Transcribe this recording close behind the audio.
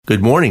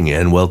Good morning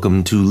and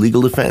welcome to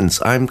Legal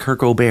Defense. I'm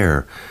Kirk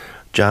O'Bear.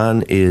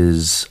 John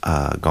is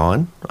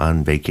gone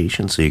on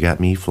vacation, so you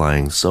got me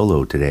flying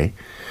solo today.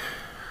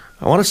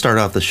 I want to start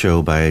off the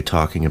show by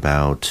talking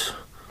about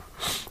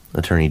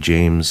attorney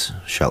James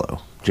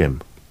Shello,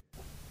 Jim.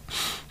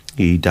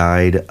 He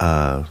died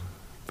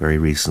very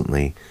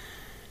recently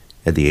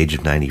at the age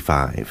of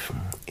 95,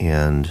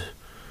 and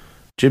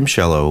Jim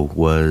Shello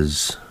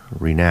was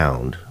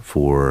renowned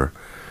for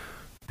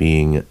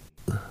being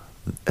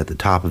at the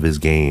top of his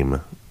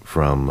game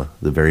from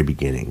the very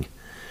beginning.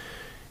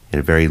 He had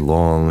a very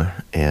long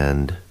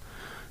and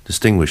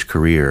distinguished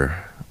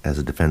career as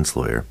a defense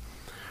lawyer.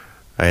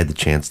 I had the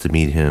chance to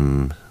meet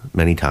him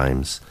many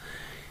times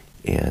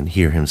and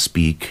hear him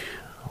speak,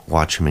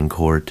 watch him in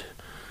court.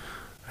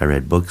 I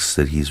read books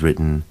that he's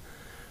written.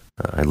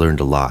 I learned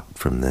a lot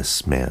from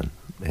this man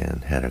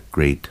and had a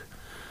great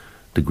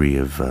degree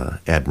of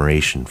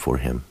admiration for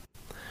him.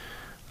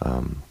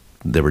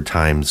 There were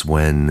times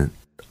when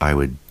I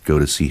would go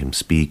to see him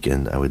speak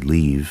and I would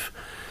leave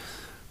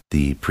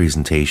the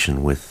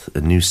presentation with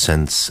a new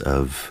sense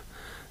of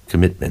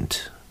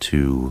commitment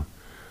to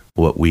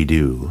what we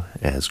do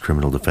as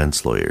criminal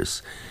defense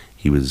lawyers.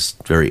 He was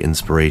very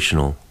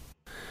inspirational,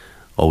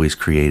 always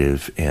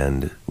creative,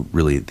 and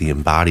really the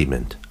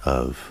embodiment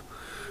of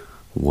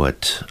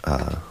what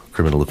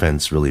criminal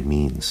defense really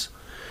means.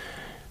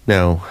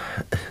 Now,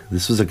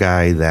 this was a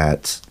guy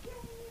that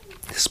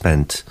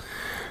spent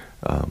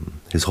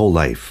his whole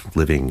life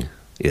living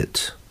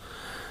it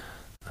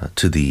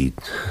to the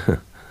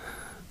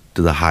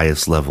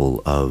highest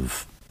level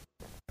of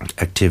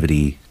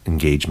activity,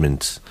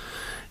 engagement,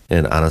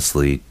 and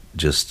honestly,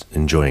 just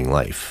enjoying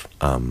life.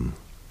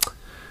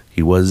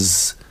 He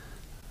was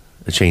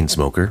a chain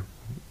smoker.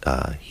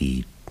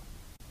 He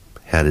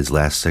had his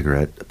last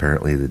cigarette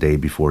apparently the day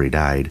before he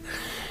died,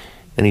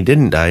 and he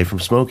didn't die from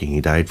smoking.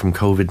 He died from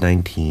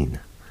COVID-19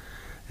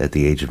 at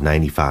the age of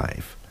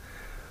 95.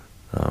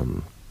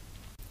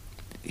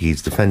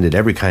 He's defended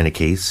every kind of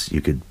case you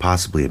could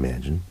possibly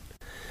imagine,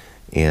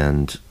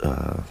 and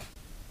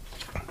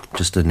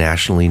just a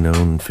nationally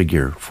known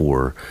figure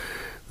for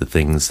the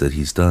things that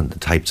he's done, the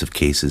types of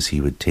cases he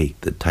would take,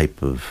 the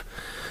type of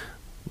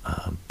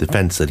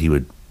defense that he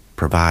would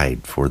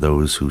provide for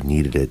those who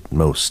needed it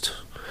most.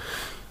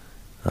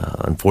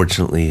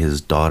 Unfortunately,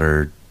 his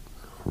daughter,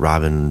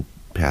 Robin,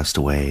 passed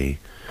away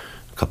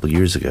a couple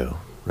years ago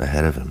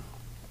ahead of him.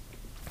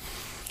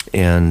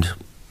 And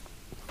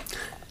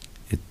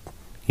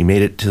he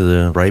made it to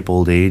the ripe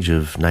old age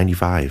of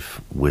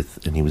 95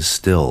 and he was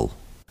still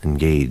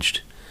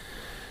engaged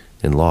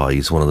in law.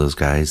 He's one of those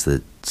guys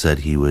that said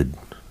he would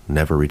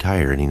never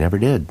retire, and he never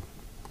did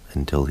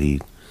until he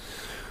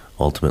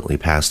ultimately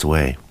passed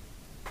away.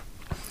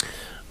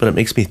 But it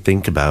makes me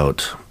think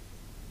about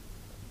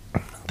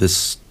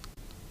this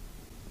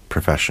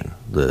profession,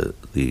 the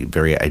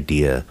very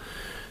idea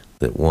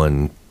that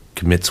one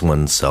commits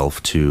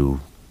oneself to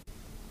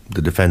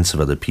the defense of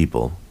other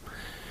people,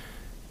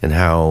 and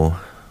how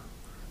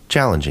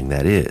challenging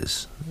that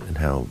is, and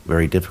how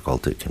very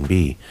difficult it can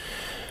be.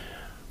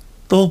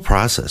 The whole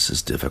process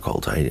is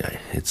difficult. I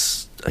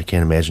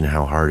can't imagine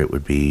how hard it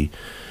would be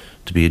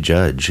to be a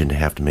judge and to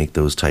have to make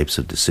those types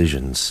of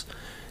decisions.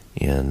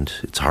 And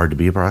it's hard to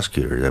be a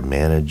prosecutor, to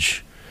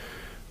manage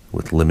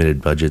with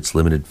limited budgets,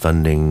 limited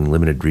funding,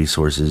 limited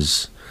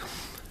resources.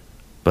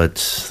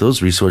 But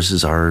those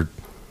resources are,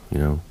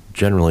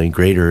 generally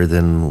greater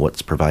than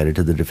what's provided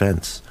to the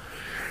defense.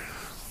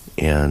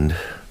 And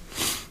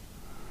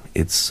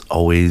it's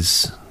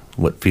always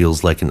what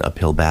feels like an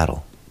uphill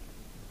battle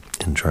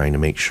in trying to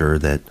make sure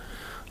that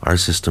our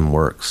system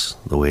works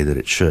the way that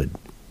it should.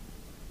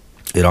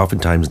 It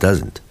oftentimes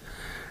doesn't,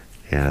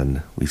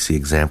 and we see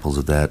examples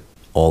of that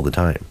all the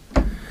time.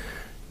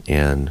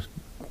 And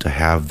to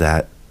have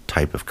that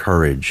type of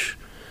courage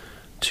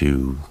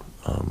to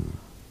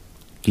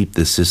keep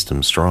this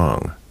system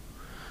strong,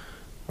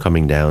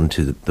 coming down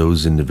to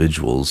those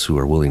individuals who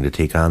are willing to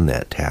take on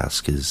that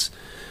task is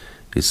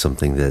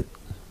something that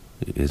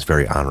is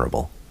very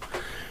honorable.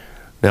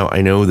 Now,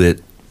 I know that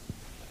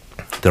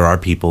there are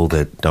people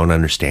that don't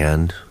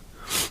understand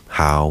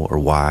how or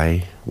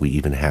why we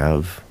even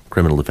have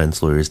criminal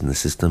defense lawyers in the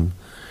system.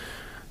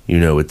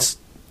 It's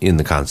in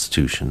the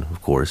Constitution,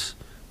 of course,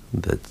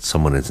 that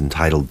someone is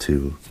entitled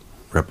to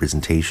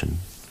representation,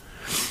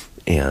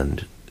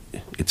 and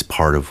it's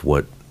part of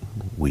what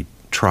we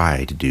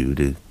try to do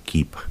to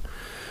keep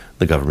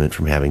the government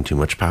from having too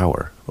much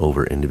power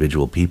over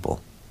individual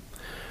people.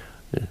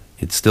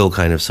 It's still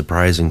kind of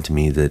surprising to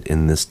me that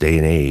in this day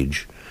and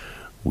age,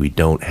 we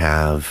don't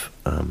have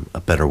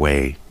a better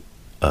way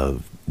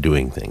of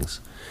doing things.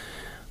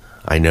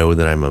 I know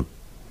that I'm a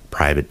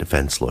private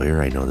defense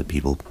lawyer. I know that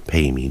people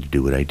pay me to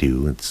do what I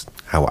do. It's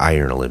how I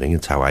earn a living.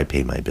 It's how I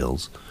pay my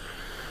bills.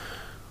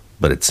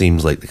 But it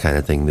seems like the kind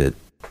of thing that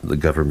the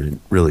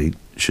government really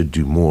should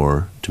do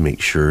more to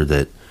make sure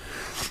that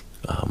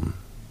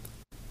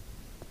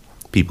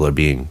people are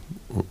being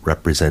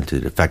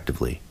represented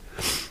effectively.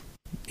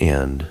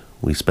 And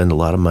we spend a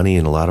lot of money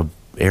in a lot of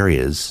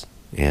areas,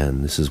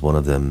 and this is one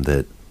of them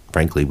that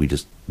frankly, we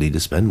just need to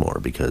spend more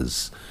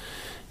because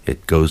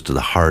it goes to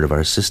the heart of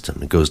our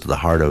system. It goes to the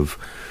heart of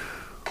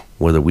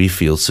whether we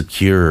feel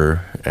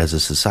secure as a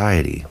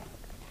society.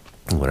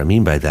 And what I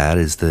mean by that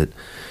is that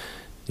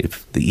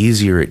if the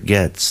easier it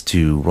gets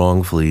to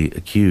wrongfully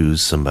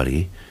accuse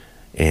somebody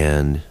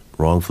and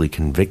wrongfully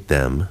convict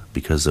them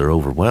because they're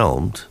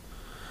overwhelmed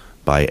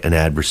by an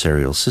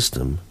adversarial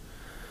system,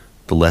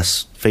 the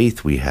less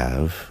faith we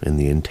have in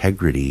the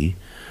integrity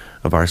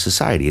of our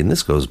society. And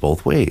this goes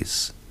both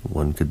ways.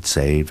 One could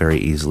say very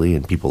easily,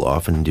 and people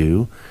often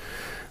do,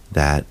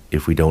 that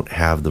if we don't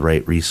have the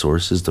right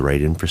resources, the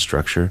right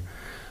infrastructure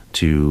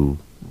to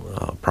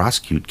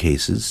prosecute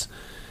cases,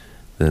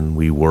 then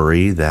we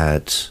worry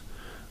that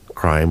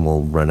crime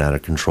will run out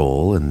of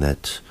control and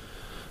that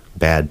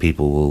bad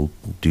people will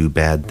do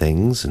bad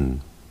things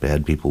and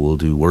bad people will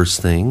do worse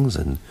things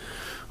and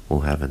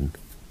we'll have an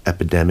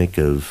epidemic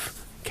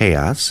of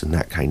chaos and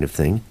that kind of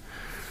thing.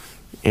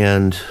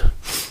 And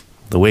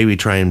the way we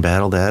try and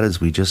battle that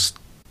is we just,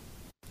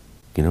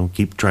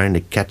 keep trying to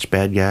catch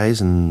bad guys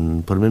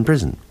and put them in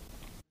prison.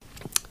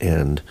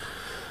 And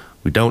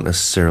we don't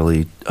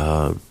necessarily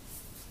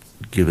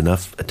give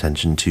enough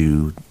attention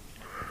to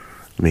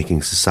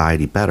making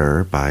society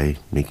better by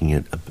making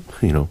it,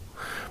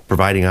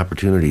 providing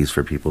opportunities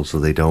for people so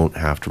they don't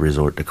have to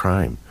resort to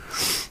crime,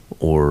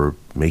 or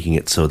making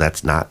it so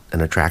that's not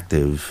an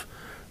attractive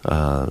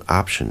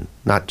option,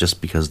 not just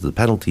because of the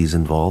penalties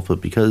involved,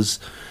 but because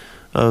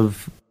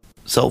of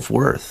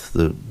self-worth.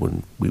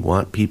 When we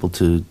want people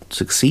to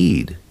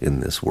succeed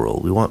in this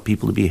world, we want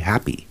people to be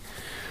happy.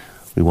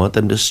 We want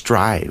them to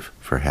strive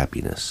for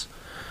happiness,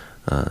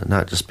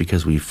 not just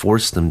because we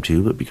force them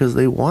to, but because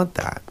they want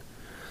that.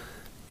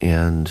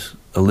 And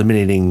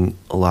eliminating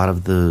a lot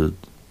of the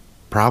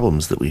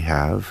problems that we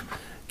have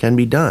can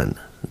be done.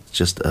 It's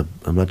just a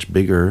much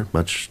bigger,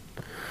 much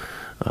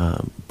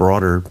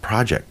broader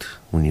project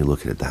when you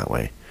look at it that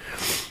way.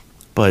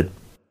 But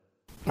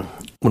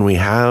when we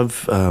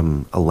have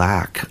a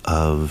lack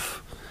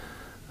of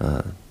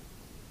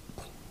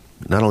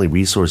not only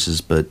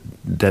resources, but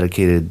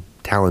dedicated,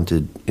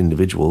 talented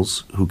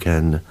individuals who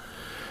can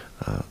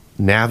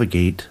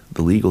navigate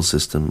the legal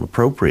system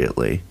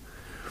appropriately,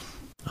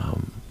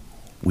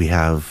 we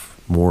have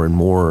more and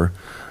more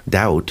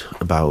doubt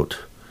about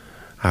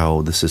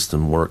how the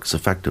system works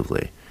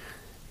effectively.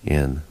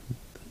 And,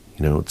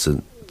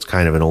 it's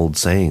kind of an old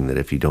saying that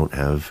if you don't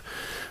have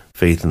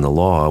faith in the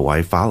law,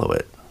 why follow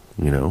it?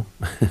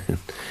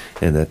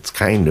 And that's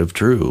kind of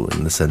true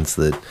in the sense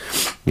that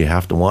you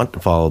have to want to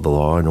follow the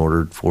law in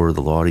order for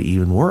the law to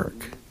even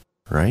work,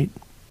 right?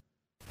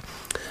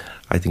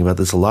 I think about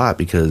this a lot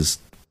because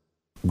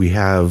we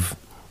have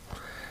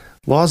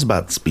laws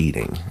about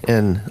speeding,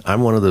 and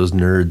I'm one of those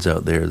nerds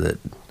out there that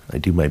I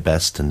do my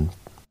best to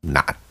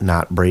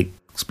not break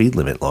speed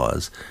limit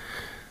laws.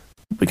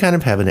 We kind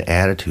of have an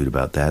attitude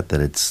about that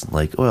it's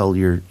like, well,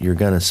 you're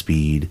gonna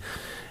speed,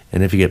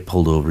 and if you get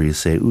pulled over, you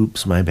say,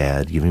 oops, my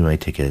bad, give me my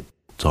ticket,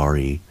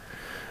 sorry.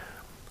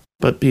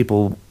 But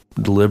people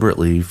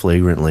deliberately,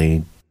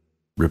 flagrantly,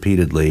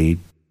 repeatedly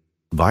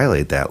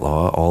violate that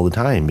law all the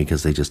time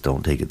because they just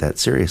don't take it that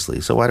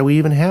seriously. So why do we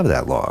even have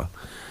that law?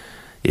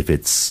 If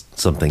it's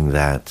something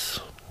that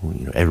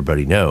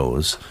everybody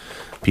knows,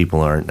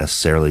 people aren't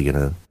necessarily going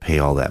to pay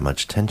all that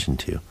much attention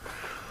to.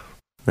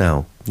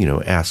 Now,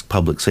 ask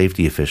public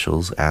safety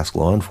officials, ask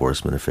law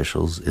enforcement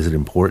officials, is it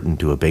important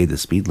to obey the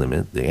speed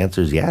limit? The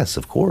answer is yes,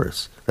 of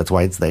course. That's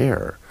why it's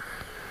there.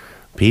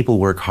 People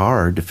work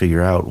hard to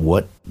figure out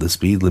what the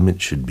speed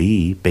limit should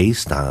be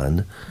based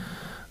on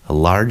a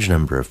large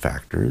number of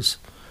factors,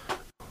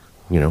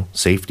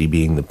 safety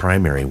being the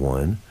primary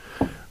one,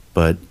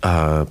 but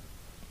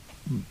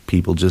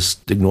people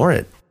just ignore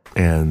it,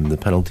 and the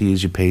penalty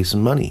is you pay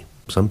some money.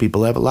 Some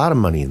people have a lot of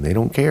money and they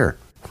don't care.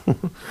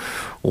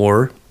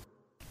 Or,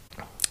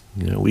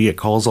 we get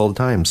calls all the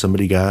time.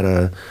 Somebody got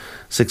a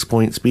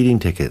 6-point speeding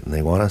ticket and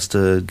they want us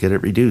to get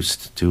it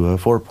reduced to a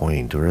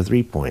 4-point or a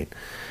 3-point,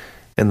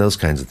 and those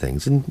kinds of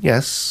things. And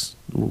yes,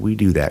 we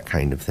do that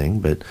kind of thing,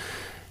 but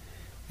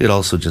it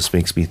also just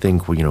makes me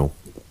think,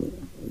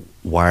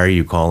 why are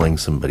you calling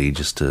somebody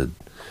just to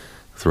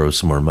throw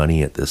some more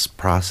money at this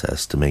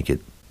process to make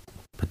it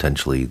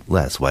potentially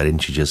less? Why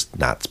didn't you just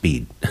not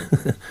speed?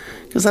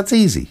 Because that's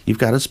easy. You've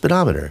got a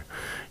speedometer.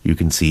 You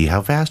can see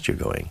how fast you're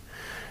going.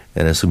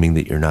 And assuming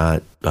that you're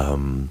not,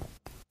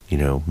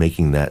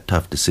 making that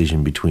tough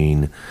decision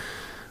between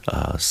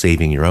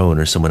saving your own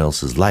or someone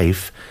else's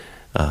life,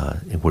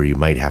 where you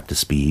might have to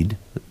speed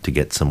to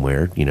get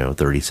somewhere,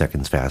 30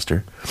 seconds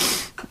faster,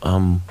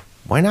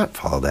 why not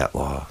follow that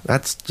law?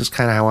 That's just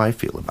kind of how I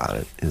feel about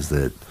it, is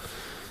that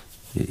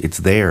it's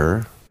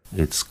there,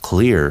 it's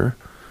clear,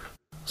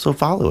 so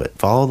follow it.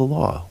 Follow the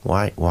law.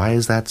 Why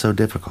is that so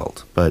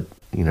difficult? But,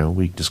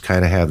 we just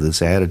kind of have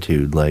this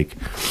attitude like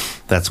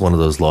that's one of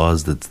those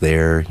laws that's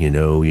there.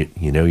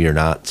 You're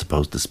not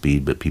supposed to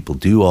speed, but people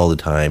do all the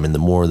time. And the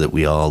more that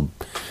we all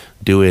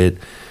do it,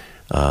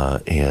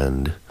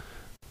 and,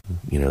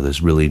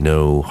 there's really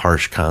no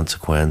harsh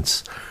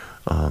consequence,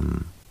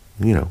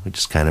 it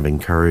just kind of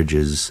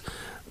encourages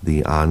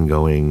the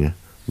ongoing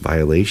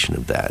violation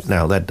of that.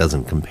 Now, that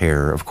doesn't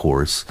compare, of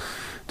course,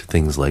 to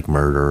things like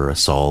murder,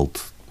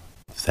 assault,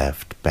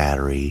 theft,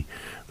 battery,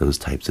 those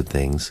types of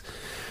things.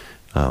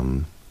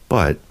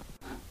 But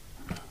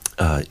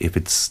if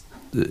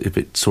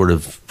it sort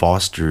of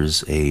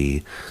fosters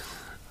a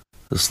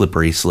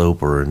slippery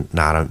slope, or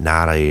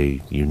not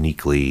a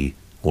uniquely,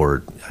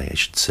 or I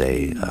should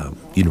say,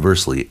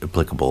 universally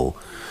applicable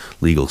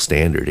legal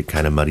standard, it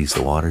kind of muddies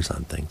the waters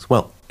on things.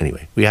 Well,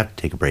 anyway, we have to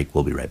take a break.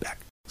 We'll be right back.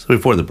 So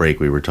before the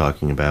break, we were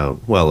talking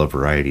about, well, a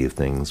variety of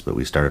things, but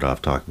we started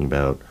off talking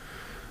about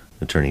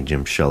Attorney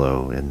Jim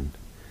Sciello and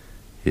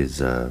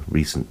his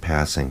recent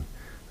passing.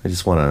 I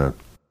just want to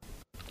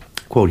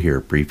quote here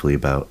briefly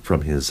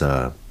from his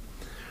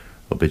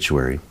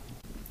obituary.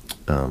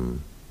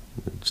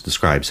 It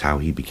describes how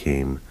he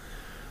became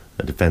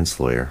a defense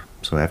lawyer.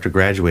 So after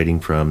graduating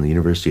from the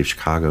University of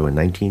Chicago in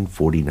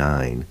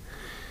 1949,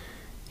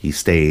 he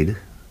stayed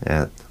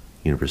at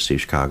University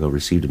of Chicago,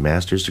 received a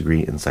master's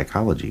degree in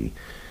psychology,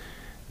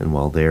 and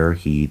while there,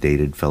 he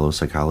dated fellow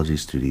psychology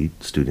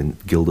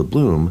student Gilda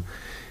Bloom, and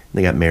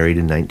they got married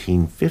in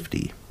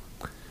 1950.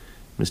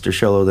 Mr.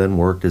 Sciello then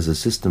worked as a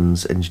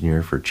systems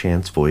engineer for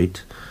Chance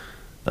Voigt,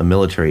 a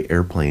military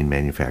airplane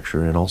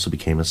manufacturer, and also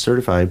became a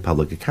certified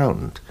public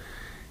accountant.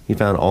 He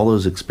found all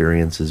those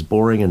experiences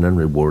boring and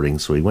unrewarding,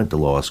 so he went to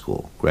law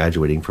school,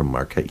 graduating from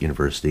Marquette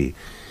University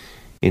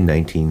in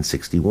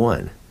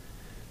 1961.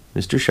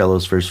 Mr.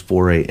 Sciello's first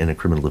foray in a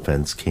criminal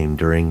defense came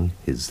during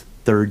his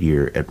third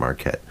year at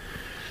Marquette,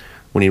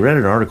 when he read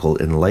an article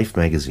in Life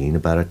magazine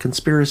about a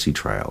conspiracy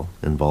trial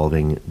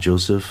involving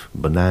Joseph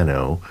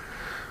Bonanno,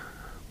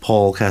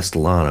 Paul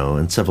Castellano,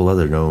 and several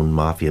other known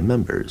mafia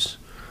members.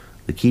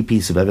 The key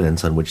piece of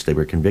evidence on which they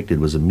were convicted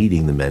was a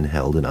meeting the men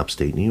held in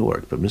upstate New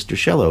York. But Mr.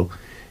 Sciello,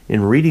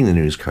 in reading the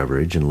news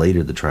coverage and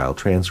later the trial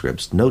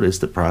transcripts, noticed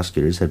that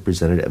prosecutors had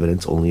presented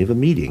evidence only of a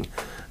meeting,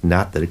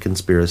 not that a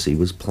conspiracy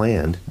was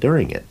planned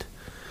during it.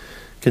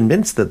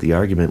 Convinced that the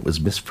argument was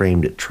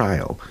misframed at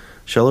trial,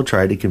 Sciello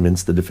tried to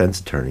convince the defense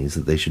attorneys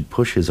that they should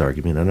push his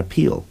argument on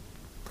appeal.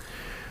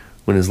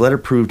 When his letter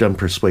proved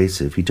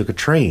unpersuasive, he took a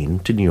train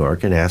to New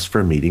York and asked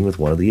for a meeting with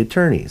one of the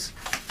attorneys.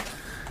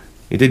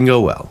 It didn't go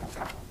well.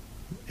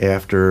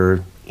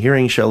 After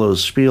hearing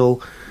Sciello's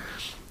spiel,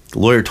 the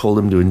lawyer told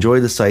him to enjoy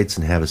the sights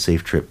and have a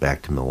safe trip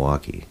back to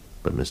Milwaukee.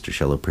 But Mr.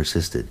 Sciello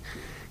persisted.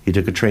 He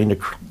took a train to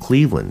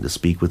Cleveland to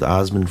speak with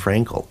Osmond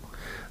Frankel,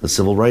 a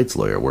civil rights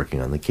lawyer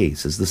working on the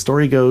case. As the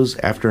story goes,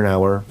 after an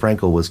hour,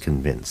 Frankel was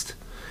convinced.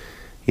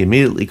 He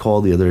immediately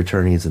called the other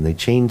attorneys, and they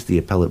changed the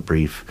appellate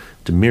brief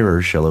to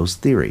mirror Sciello's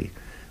theory.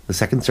 The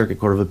Second Circuit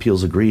Court of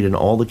Appeals agreed, and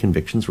all the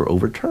convictions were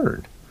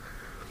overturned.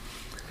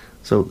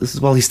 So this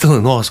is while he's still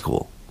in law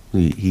school.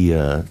 He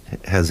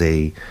has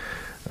a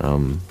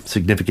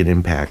significant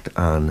impact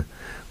on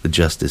the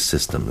justice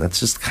system. That's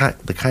just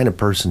the kind of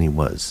person he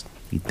was.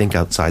 He'd think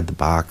outside the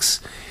box.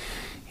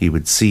 He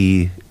would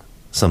see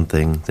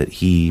something that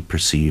he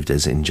perceived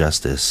as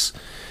injustice,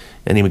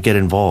 and he would get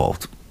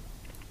involved.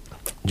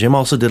 Jim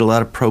also did a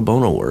lot of pro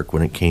bono work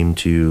when it came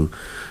to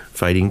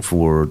fighting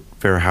for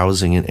fair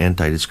housing and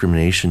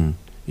anti-discrimination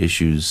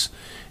issues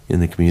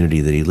in the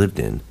community that he lived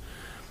in.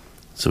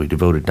 So he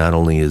devoted not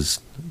only his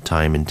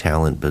time and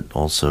talent, but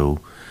also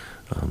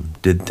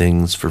did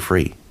things for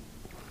free.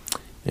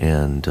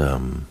 And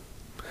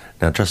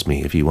now, trust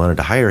me, if you wanted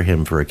to hire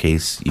him for a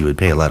case, you would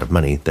pay a lot of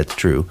money. That's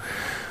true.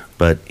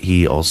 But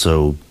he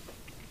also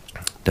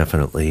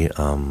definitely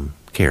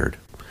cared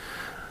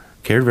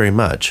very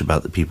much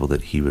about the people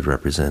that he would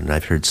represent. And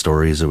I've heard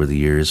stories over the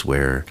years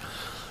where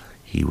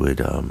he would,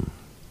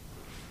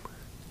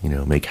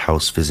 make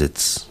house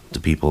visits to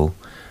people,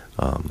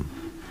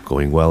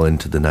 going well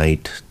into the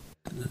night,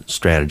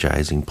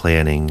 strategizing,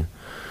 planning,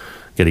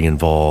 getting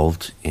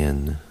involved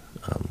in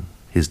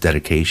his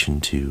dedication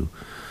to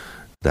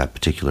that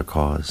particular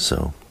cause.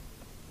 So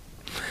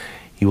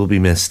he will be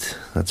missed,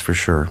 that's for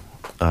sure.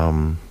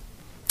 A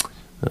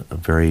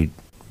very,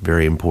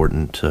 very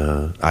important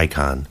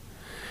icon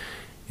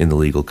in the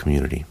legal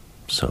community.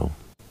 So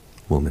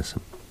we'll miss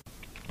him.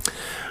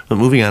 But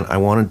moving on, I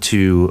wanted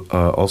to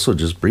also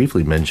just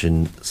briefly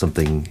mention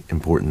something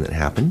important that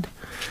happened.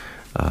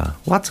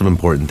 Lots of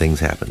important things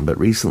happened, but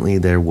recently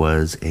there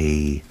was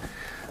a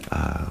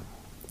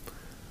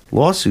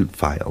lawsuit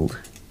filed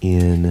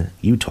in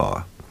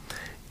Utah,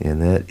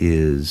 and that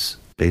is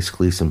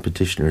basically some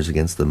petitioners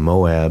against the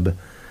Moab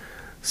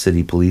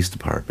City Police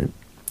Department.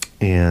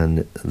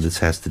 And this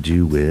has to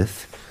do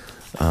with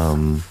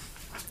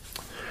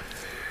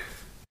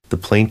the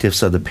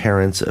plaintiffs are the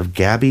parents of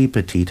Gabby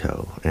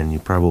Petito, and you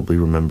probably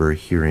remember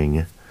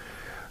hearing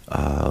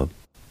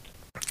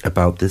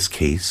about this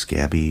case.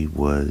 Gabby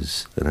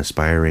was an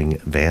aspiring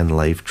van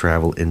life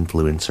travel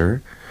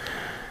influencer,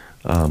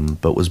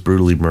 but was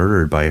brutally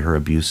murdered by her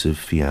abusive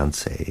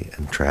fiance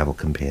and travel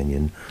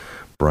companion,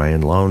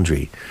 Brian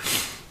Laundrie.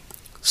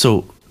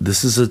 So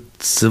this is a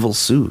civil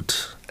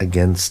suit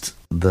against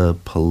the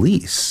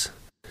police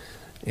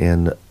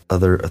and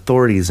other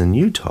authorities in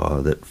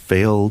Utah that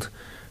failed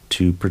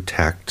to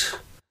protect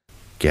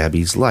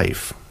Gabby's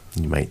life.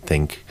 You might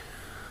think,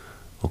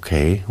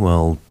 okay,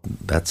 well,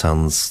 that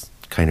sounds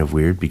kind of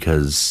weird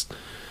because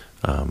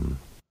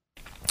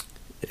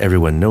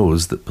everyone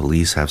knows that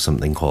police have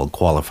something called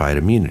qualified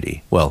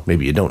immunity. Well,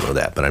 maybe you don't know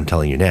that, but I'm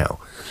telling you now.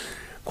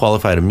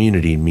 Qualified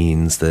immunity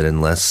means that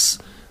unless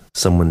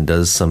someone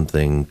does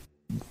something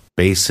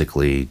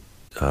basically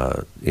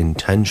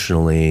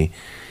intentionally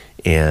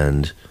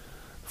and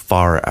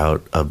far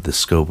out of the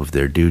scope of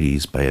their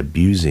duties by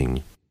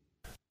abusing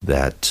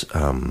that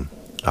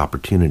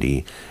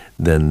opportunity,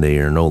 then they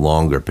are no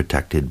longer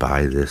protected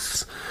by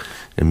this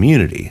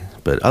immunity.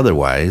 But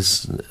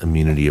otherwise,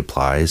 immunity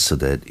applies so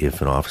that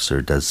if an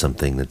officer does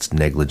something that's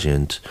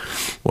negligent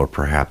or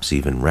perhaps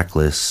even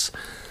reckless,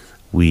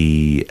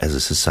 we as a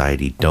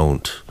society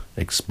don't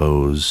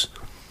expose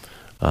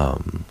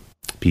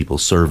people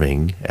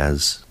serving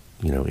as,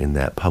 in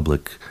that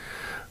public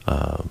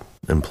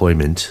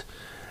employment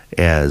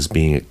as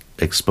being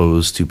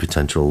exposed to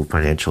potential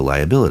financial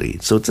liability.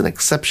 So it's an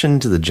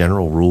exception to the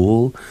general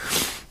rule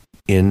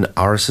in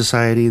our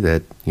society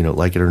that,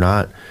 like it or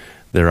not,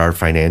 there are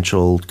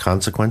financial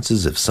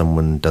consequences if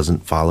someone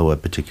doesn't follow a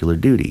particular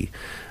duty.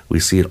 We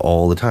see it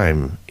all the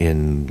time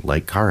in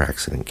car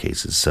accident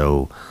cases.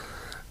 So,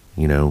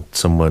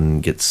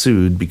 someone gets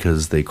sued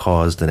because they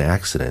caused an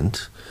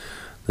accident.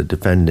 The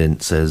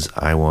defendant says,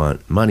 I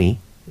want money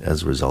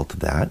as a result of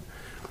that.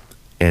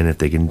 And if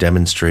they can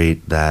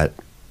demonstrate that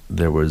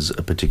there was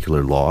a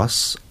particular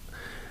loss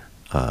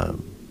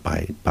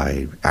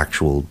by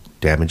actual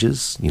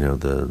damages,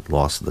 the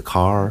loss of the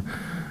car,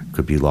 it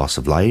could be loss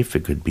of life,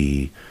 it could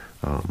be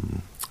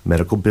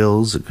medical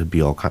bills, it could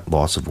be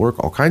loss of work,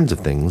 all kinds of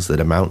things that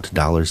amount to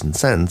dollars and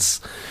cents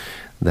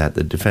that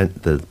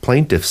the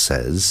plaintiff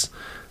says,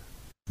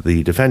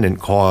 the defendant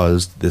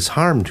caused this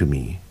harm to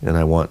me and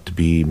I want to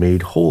be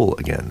made whole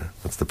again.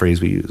 That's the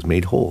phrase we use,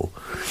 made whole.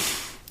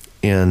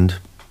 And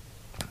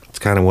it's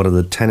kind of one of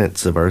the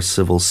tenets of our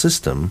civil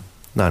system,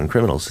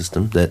 non-criminal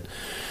system, that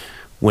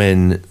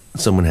when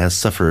someone has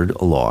suffered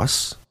a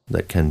loss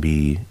that can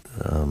be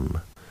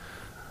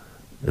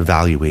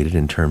evaluated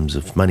in terms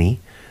of money,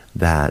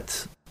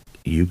 that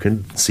you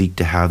can seek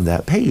to have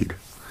that paid.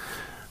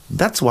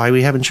 That's why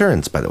we have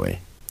insurance, by the way,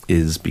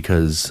 is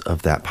because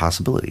of that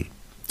possibility.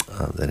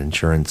 That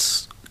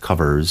insurance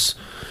covers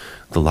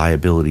the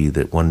liability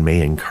that one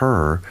may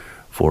incur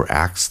for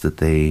acts that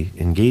they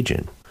engage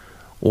in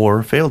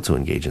or fail to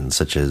engage in,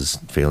 such as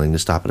failing to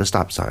stop at a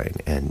stop sign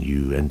and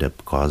you end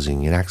up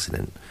causing an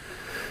accident,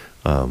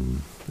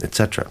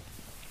 etc.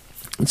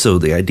 So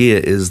the idea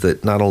is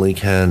that not only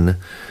can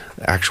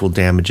actual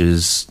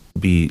damages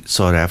be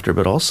sought after,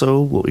 but also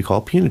what we call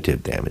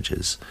punitive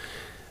damages.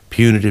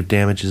 Punitive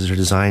damages are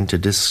designed to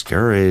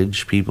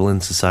discourage people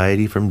in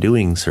society from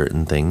doing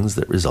certain things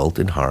that result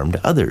in harm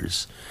to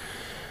others.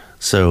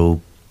 So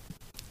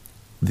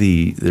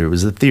there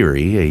was a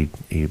theory,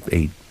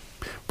 a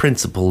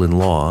principle in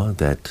law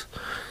that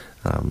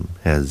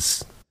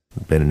has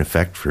been in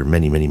effect for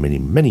many, many, many,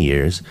 many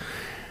years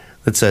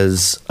that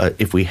says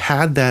if we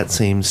had that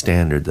same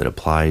standard that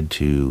applied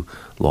to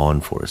law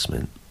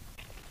enforcement,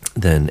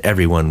 then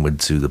everyone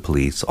would sue the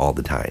police all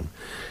the time.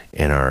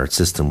 And our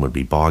system would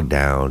be bogged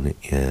down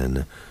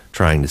in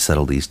trying to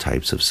settle these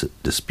types of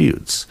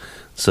disputes.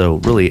 So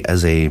really,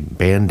 as a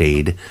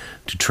Band-Aid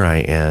to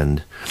try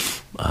and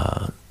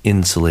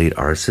insulate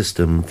our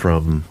system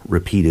from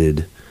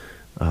repeated,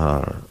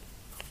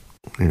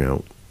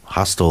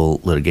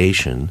 hostile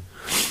litigation,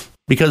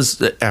 because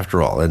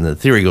after all, and the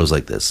theory goes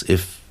like this,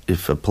 if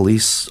a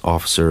police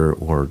officer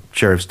or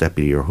sheriff's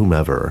deputy or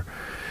whomever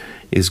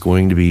is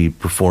going to be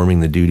performing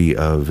the duty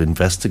of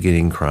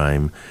investigating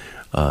crime,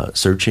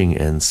 searching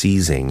and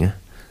seizing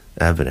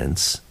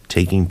evidence,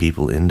 taking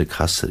people into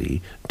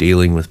custody,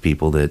 dealing with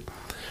people that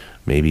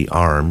may be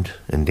armed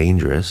and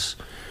dangerous,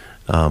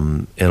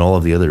 and all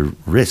of the other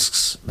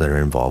risks that are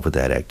involved with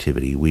that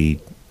activity, we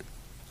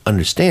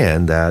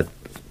understand that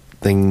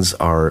things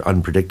are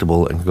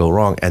unpredictable and can go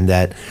wrong, and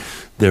that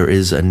there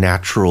is a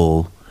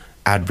natural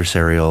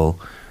adversarial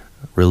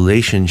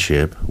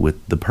relationship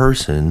with the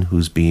person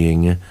who's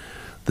being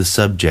the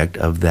subject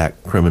of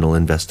that criminal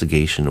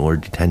investigation or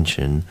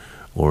detention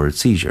or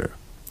seizure.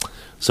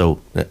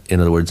 So, in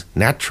other words,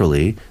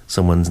 naturally,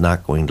 someone's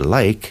not going to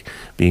like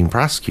being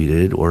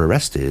prosecuted or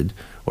arrested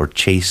or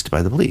chased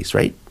by the police,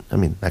 right? I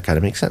mean, that kind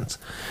of makes sense.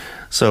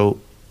 So,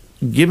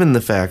 given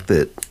the fact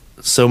that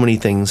so many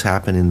things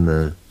happen in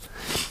the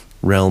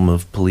realm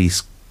of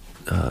police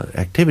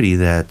activity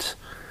that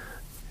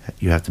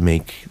they have to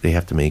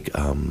make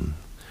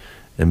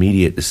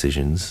immediate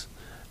decisions,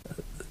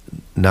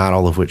 not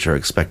all of which are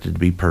expected to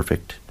be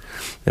perfect,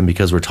 and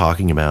because we're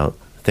talking about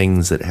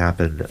things that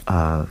happen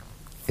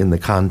in the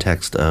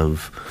context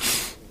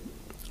of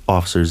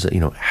officers,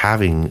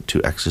 having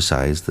to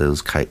exercise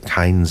those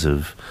kinds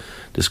of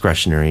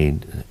discretionary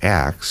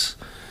acts,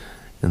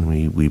 and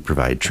we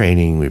provide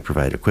training, we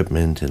provide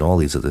equipment, and all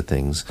these other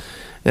things,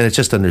 and it's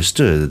just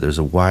understood that there's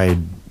a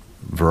wide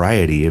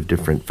variety of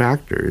different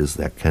factors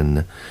that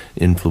can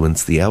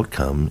influence the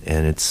outcome,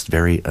 and it's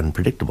very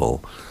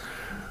unpredictable,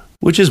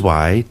 which is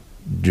why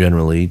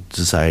generally,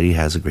 society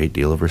has a great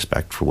deal of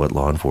respect for what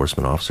law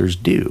enforcement officers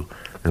do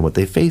and what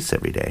they face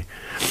every day.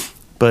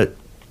 But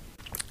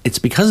it's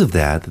because of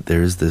that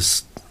there's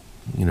this,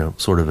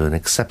 sort of an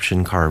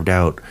exception carved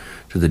out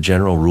to the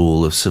general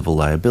rule of civil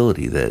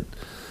liability, that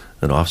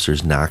an officer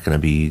is not going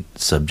to be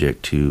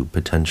subject to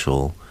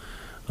potential,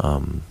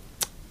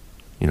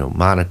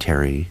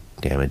 monetary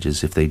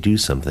damages if they do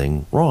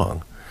something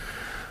wrong,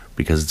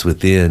 because it's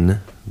within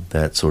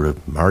that sort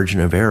of margin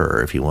of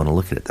error, if you want to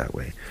look at it that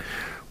way.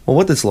 Well,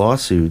 what this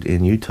lawsuit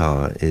in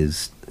Utah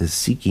is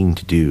seeking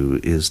to do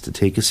is to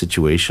take a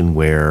situation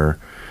where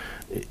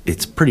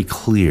it's pretty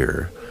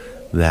clear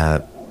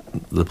that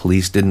the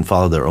police didn't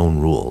follow their own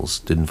rules,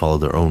 didn't follow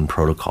their own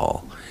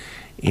protocol.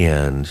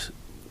 And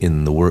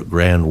in the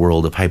grand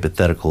world of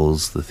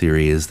hypotheticals, the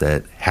theory is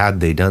that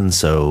had they done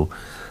so,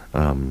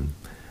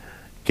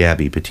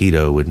 Gabby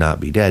Petito would not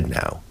be dead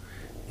now.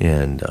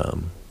 And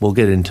we'll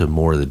get into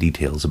more of the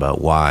details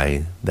about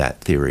why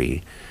that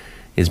theory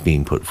is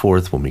being put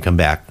forth when we come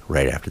back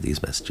right after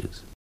these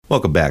messages.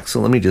 Welcome back.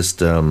 So let me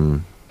just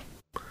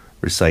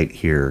recite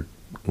here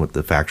what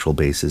the factual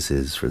basis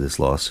is for this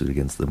lawsuit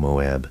against the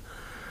Moab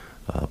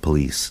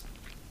police.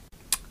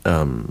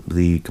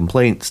 The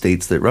complaint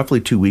states that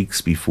roughly 2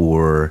 weeks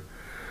before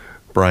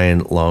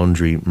Brian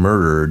Laundrie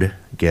murdered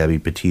Gabby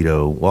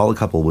Petito, while the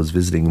couple was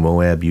visiting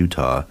Moab,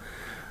 Utah,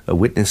 a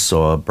witness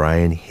saw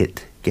Brian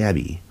hit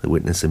Gabby. The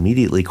witness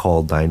immediately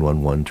called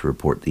 911 to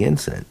report the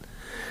incident.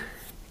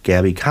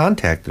 Gabby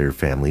contacted her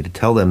family to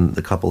tell them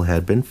the couple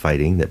had been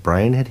fighting, that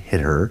Brian had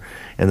hit her,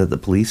 and that the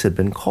police had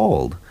been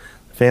called.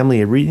 The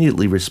family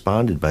immediately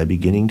responded by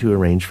beginning to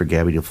arrange for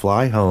Gabby to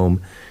fly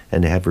home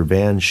and to have her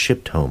van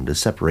shipped home to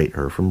separate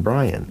her from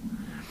Brian.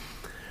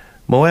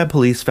 Moab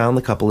police found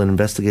the couple and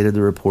investigated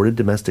the reported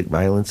domestic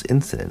violence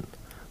incident.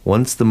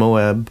 Once the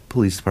Moab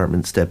Police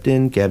Department stepped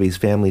in, Gabby's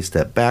family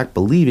stepped back,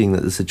 believing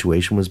that the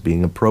situation was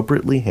being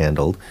appropriately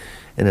handled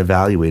and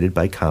evaluated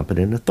by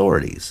competent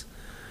authorities.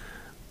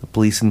 The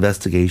police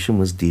investigation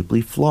was deeply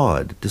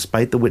flawed.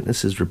 Despite the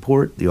witness's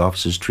report, the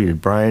officers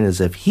treated Brian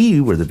as if he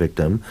were the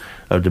victim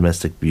of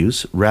domestic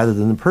abuse rather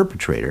than the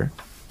perpetrator.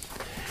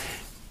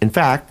 In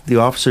fact, the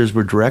officers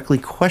were never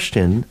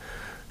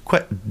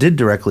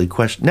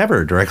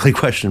directly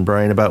questioned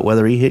Brian about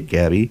whether he hit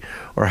Gabby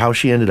or how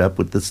she ended up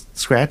with the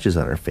scratches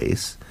on her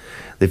face.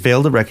 They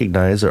failed to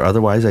recognize or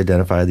otherwise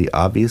identify the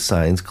obvious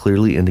signs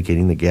clearly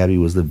indicating that Gabby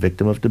was the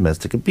victim of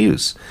domestic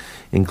abuse,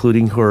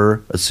 including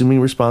her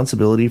assuming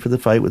responsibility for the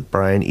fight with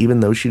Brian,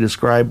 even though she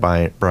described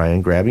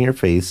Brian grabbing her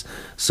face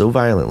so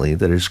violently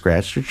that it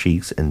scratched her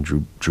cheeks and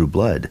drew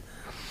blood.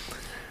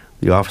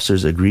 The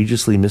officers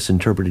egregiously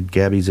misinterpreted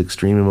Gabby's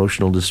extreme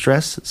emotional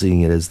distress,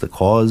 seeing it as the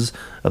cause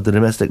of the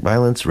domestic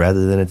violence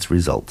rather than its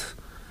result.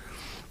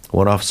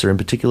 One officer in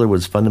particular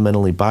was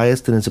fundamentally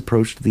biased in his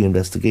approach to the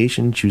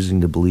investigation, choosing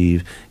to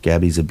believe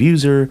Gabby's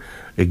abuser,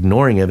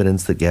 ignoring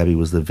evidence that Gabby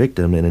was the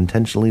victim, and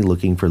intentionally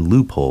looking for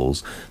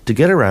loopholes to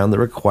get around the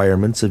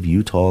requirements of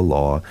Utah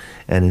law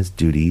and his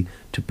duty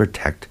to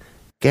protect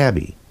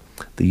Gabby.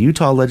 The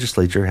Utah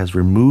legislature has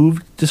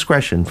removed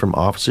discretion from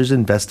officers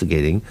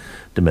investigating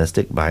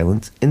domestic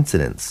violence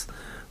incidents.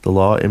 The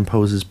law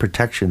imposes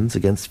protections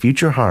against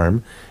future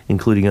harm,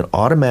 including an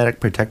automatic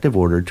protective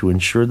order to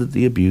ensure that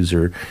the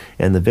abuser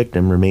and the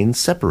victim remain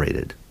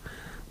separated.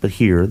 But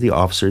here, the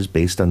officers,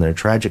 based on their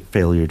tragic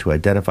failure to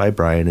identify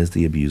Brian as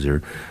the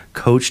abuser,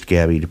 coached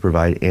Gabby to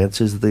provide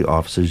answers that the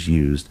officers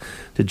used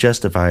to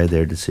justify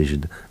their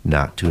decision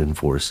not to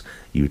enforce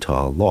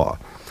Utah law.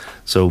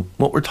 So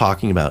what we're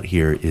talking about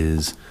here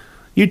is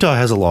Utah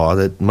has a law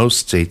that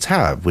most states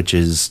have, which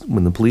is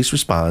when the police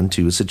respond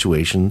to a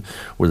situation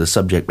where the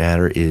subject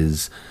matter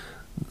is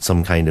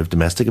some kind of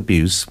domestic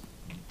abuse,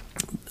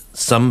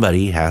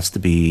 somebody has to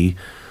be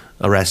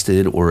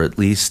arrested, or at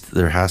least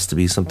there has to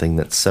be something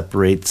that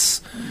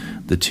separates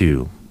the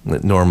two,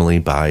 normally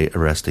by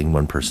arresting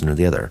one person or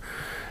the other,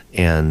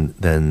 and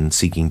then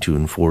seeking to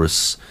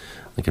enforce.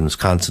 Like in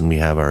Wisconsin, we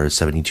have our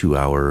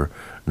 72-hour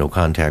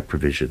no-contact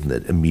provision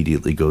that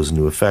immediately goes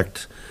into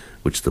effect,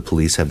 which the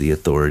police have the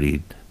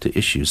authority to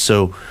issue.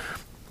 So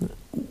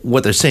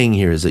what they're saying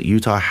here is that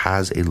Utah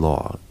has a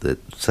law that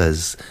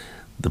says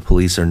the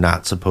police are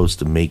not supposed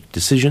to make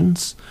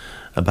decisions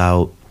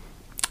about,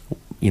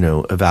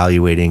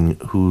 evaluating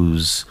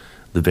who's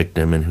the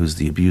victim and who's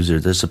the abuser.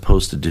 They're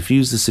supposed to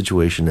diffuse the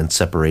situation and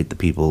separate the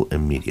people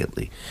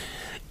immediately,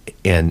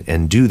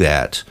 and do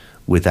that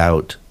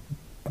without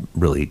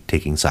really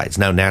taking sides.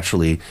 Now,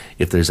 naturally,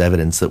 if there's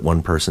evidence that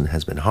one person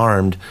has been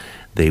harmed,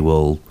 they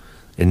will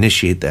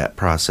initiate that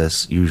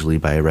process, usually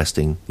by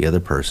arresting the other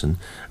person.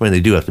 I mean, they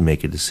do have to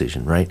make a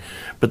decision, right?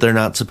 But they're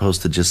not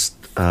supposed to just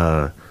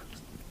talk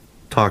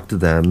to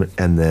them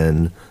and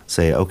then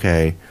say,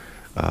 okay,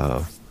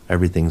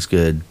 everything's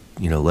good,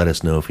 let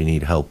us know if you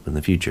need help in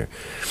the future.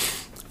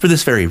 For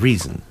this very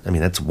reason. I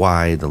mean, that's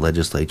why the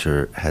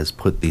legislature has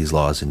put these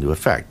laws into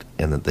effect,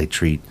 and that they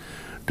treat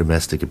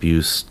domestic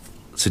abuse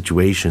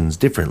situations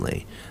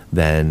differently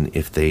than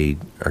if they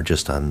are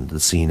just on the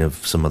scene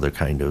of some other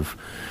kind of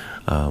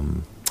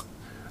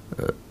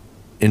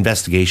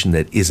investigation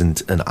that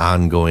isn't an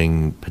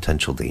ongoing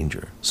potential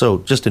danger. So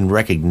just in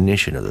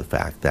recognition of the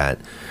fact that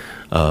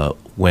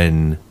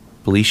when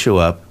police show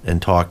up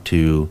and talk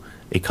to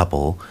a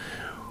couple,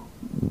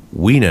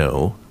 we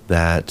know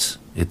that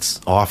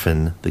it's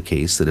often the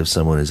case that if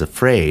someone is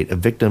afraid, a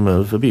victim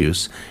of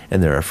abuse,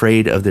 and they're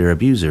afraid of their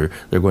abuser,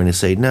 they're going to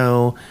say,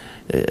 no,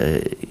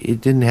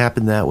 it didn't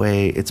happen that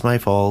way. It's my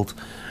fault.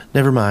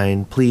 Never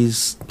mind.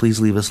 Please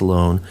leave us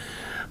alone.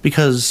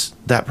 Because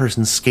that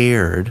person's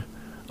scared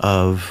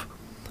of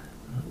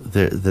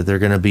that they're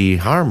going to be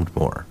harmed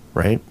more,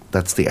 right?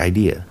 That's the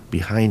idea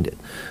behind it.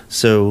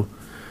 So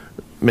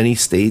many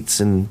states,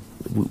 and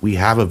we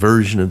have a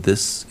version of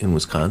this in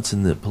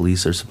Wisconsin, that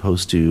police are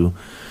supposed to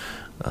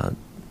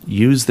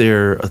use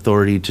their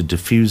authority to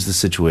diffuse the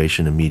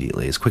situation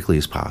immediately, as quickly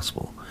as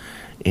possible.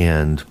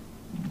 And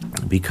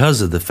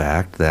because of the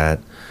fact that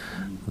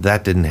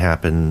that didn't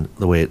happen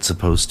the way it's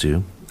supposed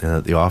to,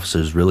 the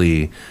officers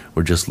really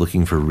were just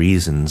looking for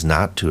reasons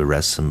not to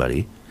arrest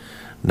somebody,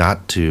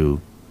 not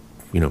to,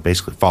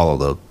 basically follow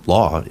the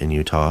law in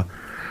Utah.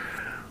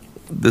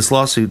 This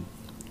lawsuit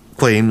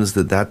claims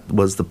that that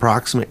was the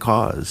proximate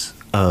cause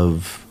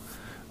of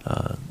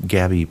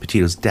Gabby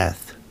Petito's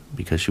death,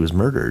 because she was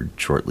murdered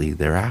shortly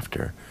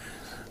thereafter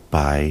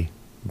by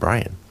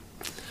Brian.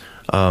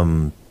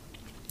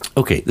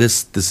 Okay,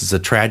 this is a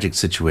tragic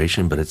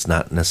situation, but it's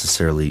not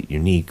necessarily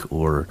unique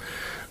or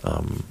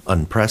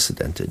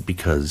unprecedented,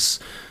 because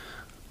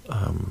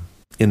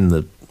in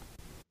the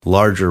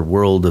larger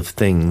world of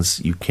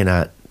things,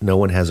 no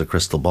one has a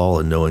crystal ball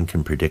and no one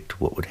can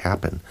predict what would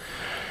happen.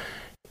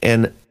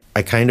 And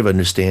I kind of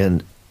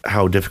understand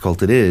how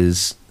difficult it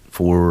is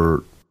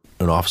for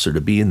an officer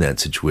to be in that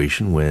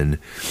situation when,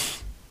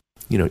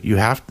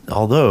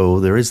 although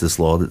there is this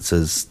law that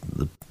says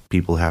the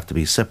people have to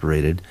be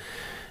separated.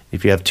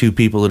 If you have two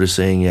people that are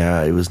saying,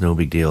 yeah, it was no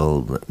big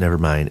deal, never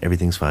mind,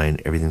 everything's fine,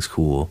 everything's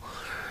cool,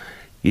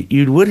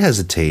 you would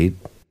hesitate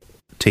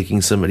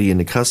taking somebody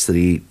into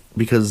custody,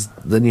 because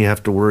then you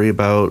have to worry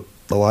about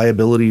the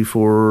liability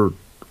for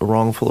a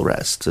wrongful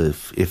arrest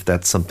if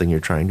that's something you're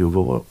trying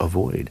to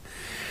avoid.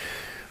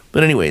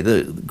 But anyway,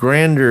 the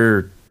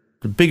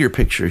bigger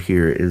picture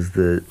here is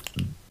that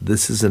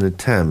this is an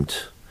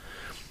attempt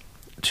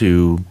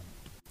to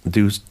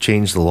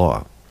change the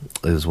law,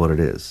 is what it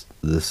is.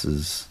 This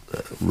is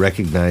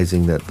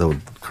recognizing that the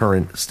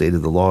current state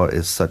of the law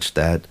is such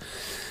that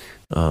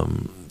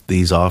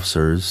these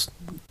officers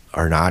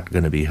are not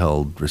going to be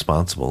held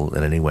responsible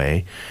in any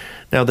way.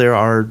 Now, there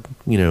are,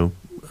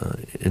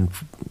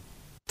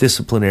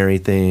 disciplinary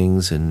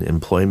things and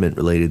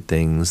employment-related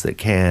things that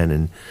can,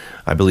 and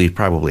I believe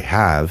probably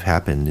have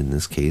happened in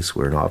this case,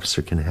 where an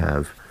officer can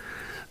have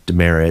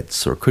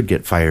demerits or could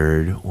get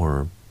fired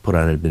or put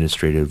on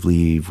administrative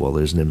leave while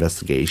there's an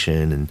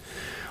investigation, and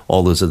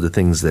all those other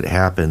things that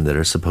happen that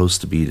are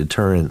supposed to be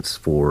deterrents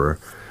for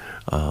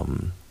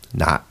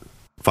not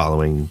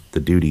following the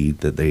duty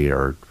that they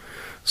are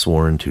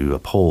sworn to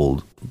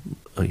uphold,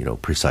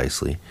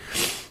 precisely.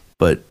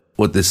 But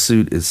what this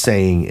suit is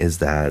saying is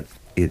that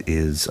it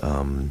is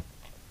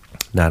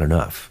not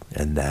enough,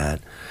 and that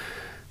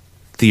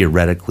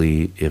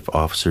theoretically, if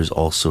officers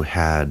also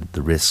had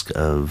the risk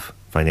of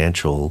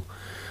financial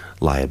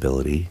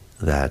liability,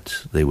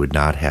 that they would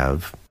not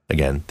have,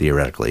 again,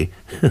 theoretically,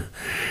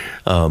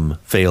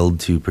 failed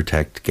to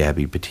protect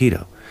Gabby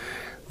Petito.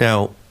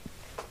 Now,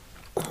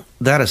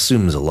 that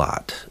assumes a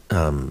lot,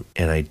 and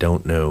I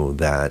don't know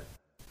that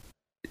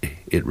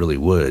it really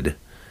would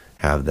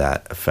have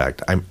that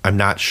effect. I'm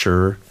not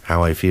sure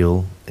how I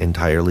feel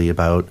entirely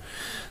about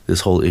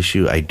this whole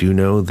issue. I do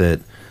know that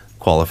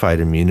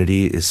qualified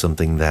immunity is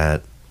something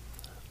that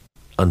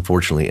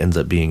unfortunately ends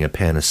up being a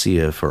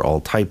panacea for all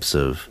types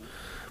of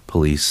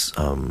police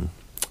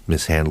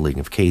mishandling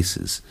of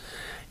cases.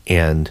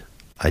 And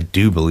I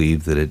do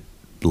believe that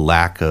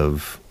lack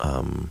of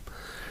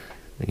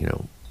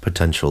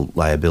potential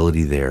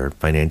liability there,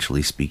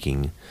 financially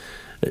speaking,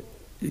 it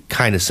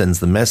kind of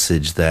sends the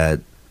message that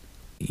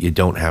you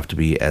don't have to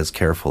be as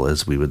careful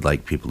as we would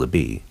like people to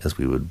be, as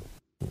we would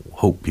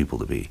hope people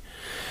to be.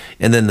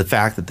 And then the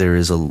fact that there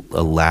is a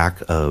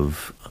lack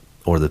of,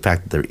 or the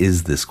fact that there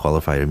is this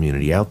qualified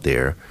immunity out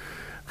there,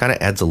 kind of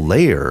adds a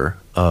layer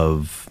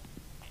of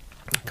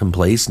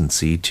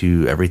complacency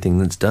to everything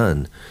that's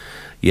done.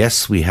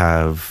 Yes, we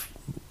have,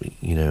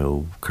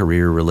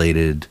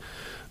 career-related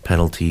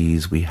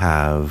penalties. We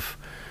have,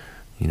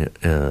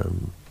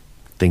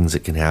 things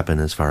that can happen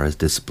as far as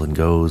discipline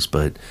goes.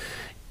 But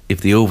if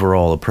the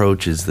overall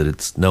approach is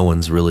that no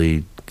one's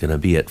really going to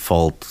be at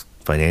fault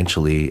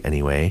financially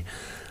anyway,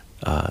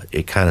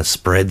 it kind of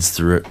spreads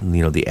through,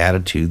 the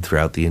attitude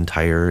throughout the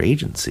entire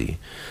agency.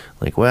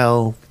 Like,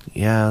 well,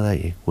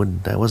 yeah,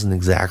 that wasn't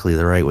exactly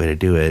the right way to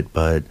do it,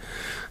 but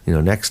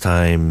next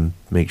time,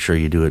 make sure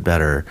you do it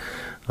better.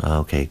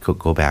 Okay,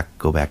 go back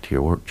to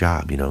your work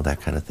job,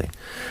 that kind of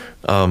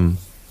thing.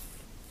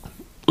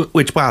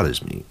 Which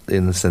bothers me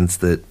in the sense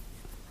that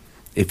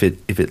if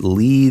it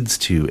leads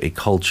to a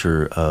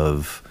culture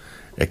of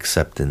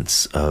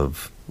acceptance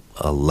of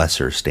a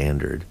lesser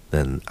standard,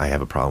 then I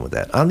have a problem with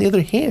that. On the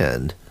other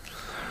hand,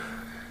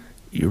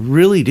 you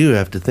really do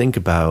have to think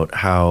about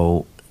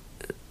how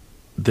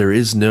there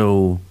is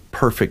no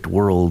perfect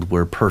world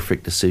where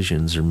perfect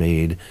decisions are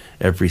made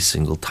every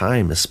single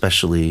time,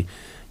 especially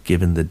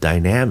given the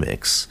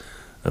dynamics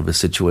of a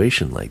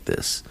situation like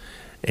this.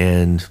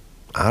 And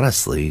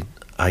honestly,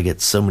 I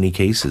get so many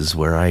cases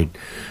where I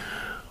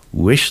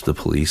wish the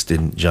police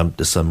didn't jump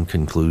to some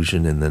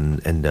conclusion and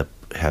then end up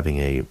having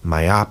a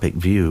myopic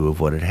view of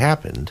what had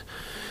happened.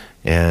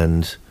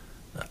 And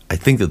I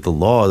think that the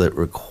law that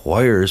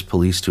requires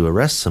police to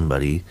arrest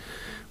somebody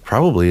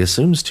probably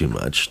assumes too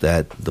much,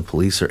 that the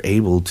police are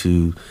able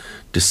to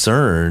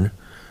discern,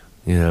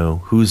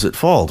 who's at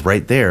fault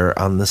right there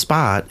on the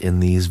spot in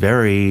these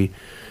very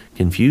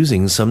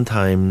confusing,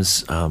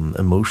 sometimes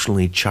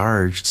emotionally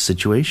charged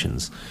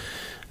situations.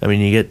 I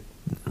mean, you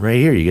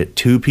get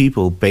two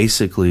people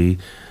basically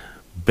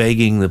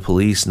begging the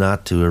police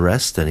not to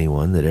arrest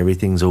anyone, that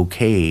everything's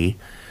okay.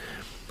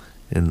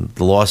 And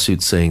the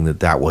lawsuit saying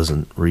that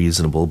wasn't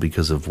reasonable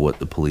because of what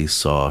the police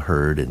saw,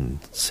 heard, and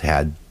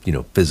had,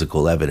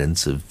 physical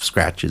evidence of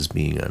scratches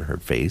being on her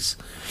face.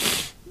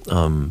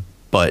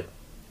 But,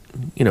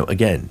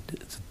 again,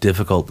 it's a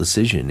difficult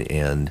decision,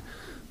 and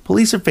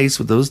police are faced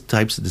with those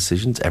types of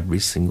decisions every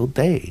single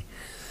day.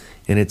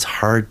 And it's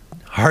hard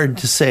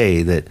to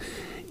say that,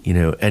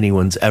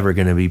 anyone's ever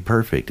going to be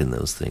perfect in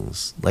those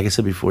things. Like I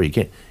said before,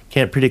 you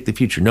can't predict the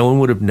future. No one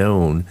would have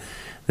known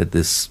that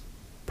this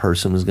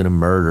person was going to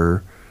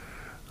murder,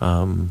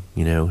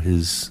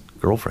 his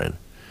girlfriend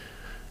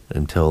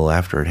until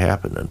after it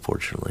happened,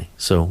 unfortunately.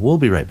 So we'll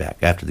be right back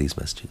after these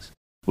messages.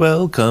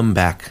 Welcome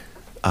back.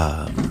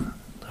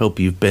 Hope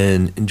you've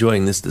been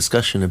enjoying this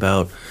discussion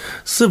about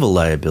civil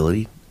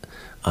liability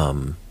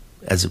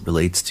as it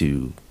relates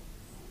to,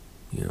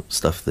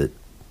 stuff that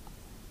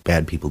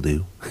bad people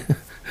do.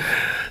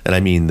 And I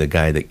mean the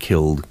guy that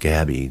killed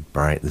Gabby,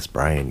 this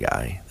Brian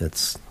guy.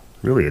 That's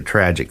really a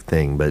tragic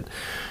thing. But,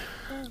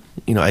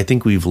 I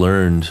think we've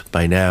learned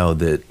by now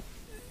that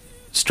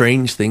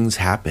strange things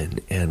happen.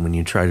 And when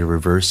you try to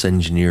reverse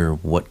engineer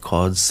what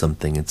caused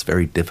something, it's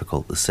very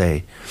difficult to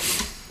say.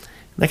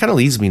 And that kind of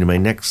leads me to my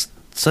next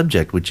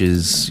subject, which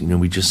is,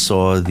 we just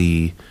saw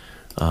the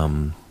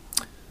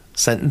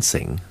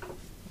sentencing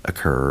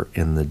occur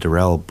in the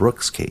Darrell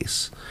Brooks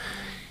case.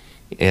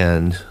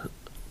 And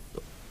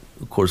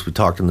of course, we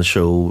talked in the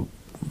show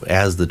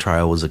as the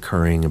trial was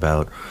occurring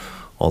about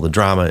all the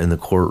drama in the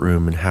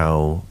courtroom and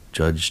how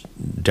Judge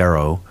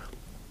Darrow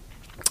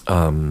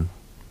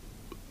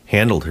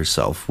handled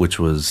herself, which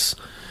was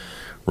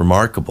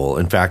remarkable.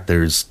 In fact,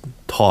 there's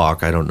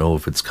talk, I don't know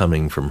if it's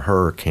coming from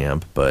her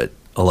camp, but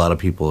a lot of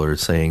people are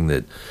saying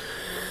that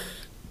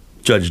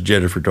Judge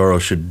Jennifer Darrow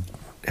should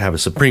have a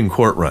Supreme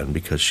Court run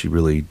because she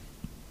really,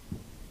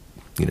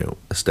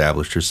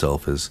 established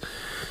herself as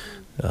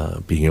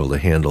being able to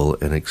handle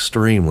an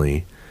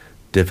extremely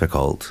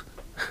difficult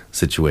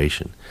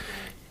situation.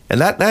 And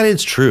that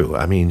is true.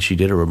 I mean, she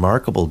did a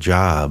remarkable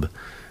job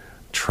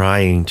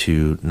trying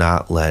to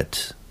not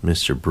let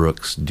Mr.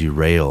 Brooks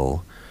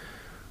derail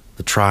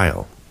the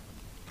trial.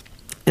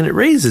 And it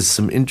raises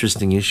some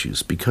interesting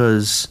issues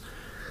because,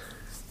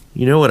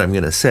 you know what I'm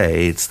going to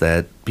say, it's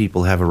that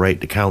people have a right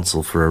to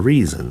counsel for a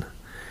reason.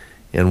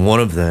 And one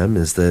of them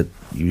is that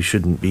you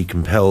shouldn't be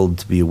compelled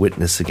to be a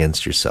witness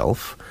against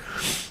yourself.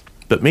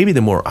 But maybe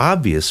the more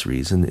obvious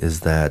reason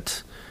is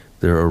that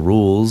there are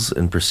rules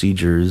and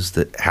procedures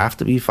that have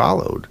to be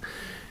followed.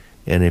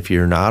 And if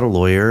you're not a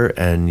lawyer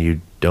and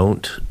you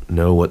don't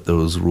know what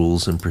those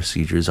rules and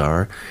procedures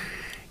are,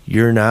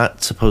 you're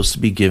not supposed to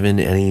be given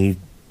any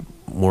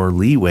more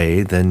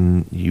leeway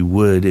than you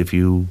would if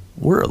you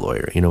were a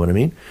lawyer. You know what I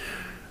mean?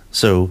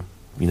 So,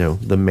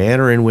 the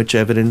manner in which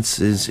evidence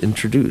is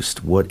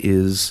introduced, what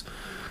is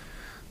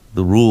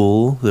the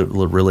rule that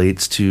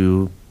relates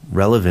to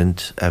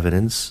relevant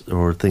evidence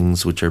or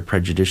things which are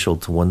prejudicial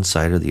to one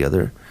side or the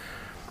other?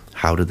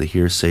 How do the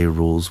hearsay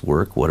rules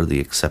work? What are the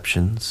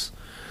exceptions?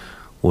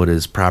 What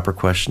is proper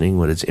questioning?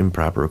 What is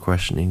improper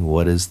questioning?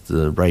 What is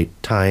the right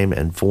time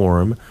and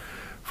form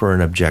for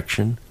an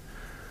objection?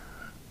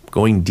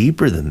 Going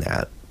deeper than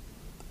that,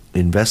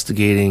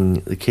 investigating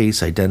the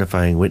case,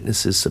 identifying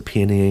witnesses,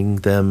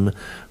 subpoenaing them,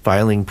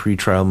 filing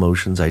pretrial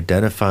motions,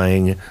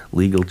 identifying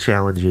legal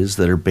challenges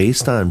that are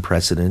based on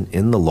precedent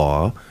in the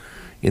law,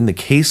 in the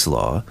case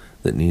law,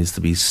 that needs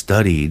to be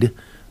studied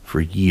for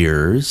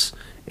years,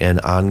 and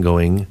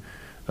ongoing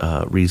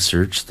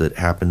research that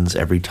happens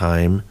every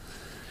time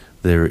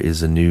there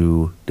is a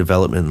new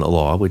development in the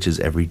law, which is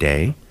every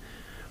day.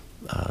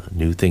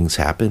 New things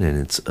happen, and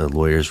it's a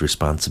lawyer's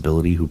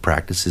responsibility who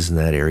practices in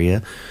that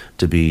area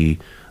to be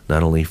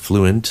not only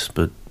fluent,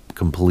 but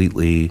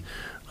completely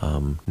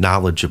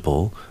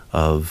knowledgeable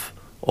of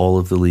all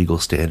of the legal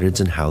standards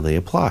and how they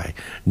apply.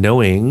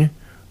 Knowing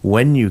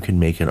when you can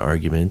make an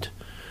argument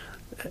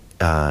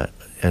and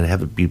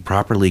have it be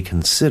properly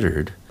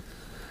considered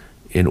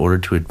in order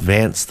to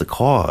advance the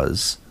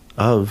cause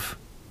of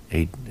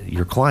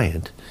your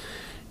client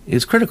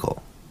is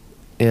critical.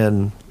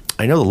 And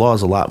I know the law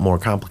is a lot more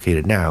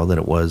complicated now than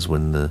it was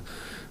when the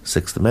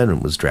Sixth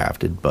Amendment was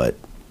drafted, but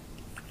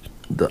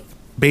the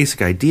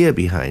basic idea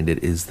behind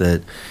it is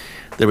that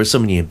there were so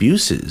many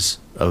abuses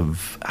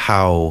of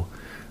how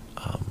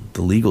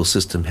the legal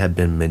system had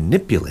been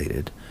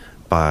manipulated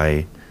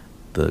by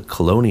the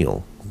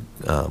colonial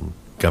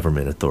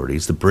government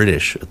authorities, the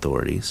British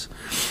authorities,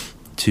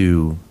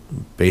 to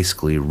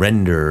basically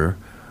render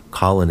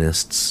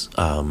colonists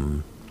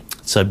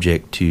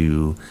subject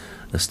to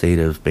a state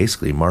of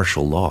basically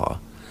martial law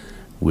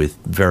with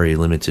very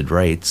limited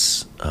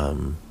rights.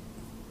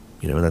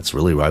 That's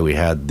really why we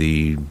had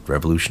the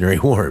Revolutionary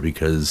War,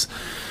 because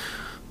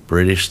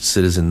British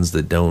citizens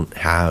that don't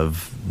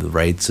have the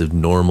rights of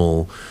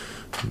normal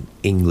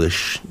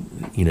English,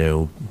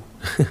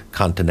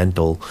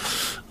 continental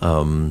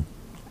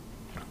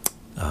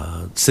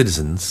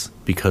citizens,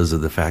 because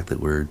of the fact that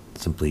we're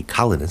simply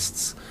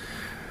colonists,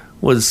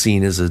 was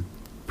seen as a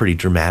pretty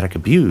dramatic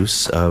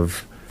abuse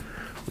of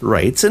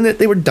rights, and that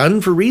they were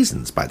done for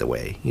reasons, by the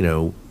way.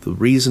 The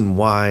reason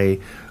why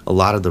a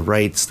lot of the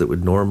rights that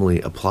would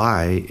normally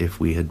apply if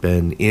we had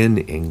been in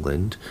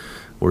England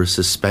were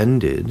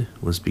suspended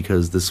was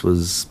because this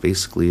was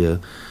basically a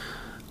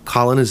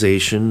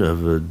colonization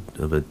of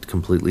a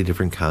completely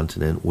different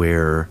continent,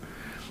 where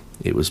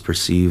it was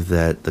perceived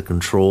that the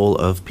control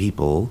of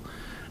people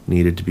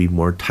needed to be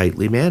more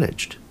tightly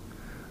managed.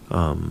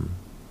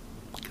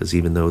 Because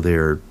even though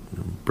they're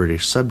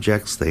British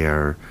subjects, they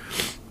are,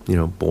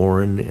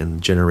 born,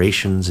 and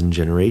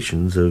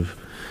generations of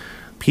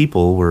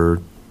people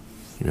were,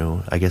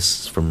 I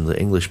guess from the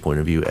English point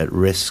of view, at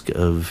risk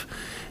of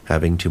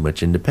having too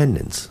much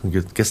independence. I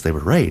guess they were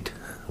right,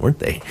 weren't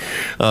they?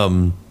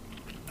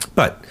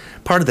 But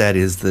part of that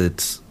is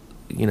that,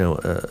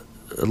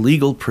 a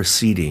legal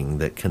proceeding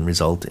that can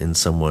result in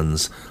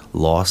someone's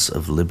loss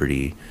of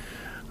liberty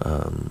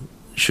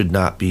should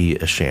not be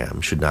a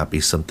sham, should not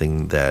be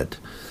something that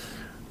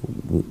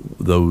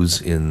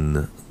those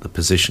in the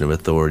position of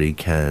authority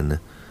can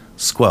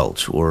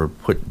squelch or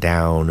put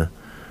down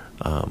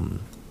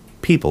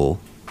people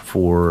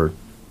for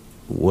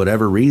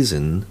whatever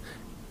reason,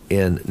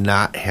 and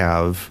not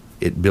have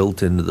it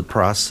built into the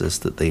process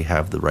that they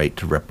have the right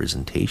to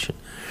representation.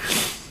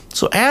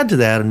 So add to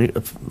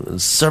that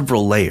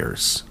several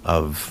layers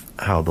of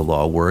how the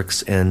law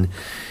works, and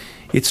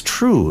it's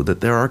true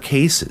that there are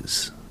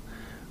cases.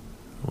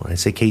 When I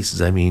say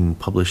cases, I mean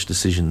published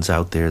decisions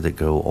out there that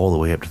go all the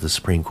way up to the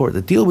Supreme Court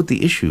that deal with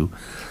the issue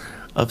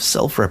of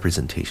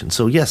self-representation.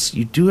 So yes,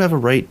 you do have a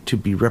right to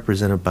be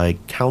represented by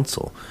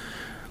counsel,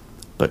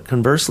 but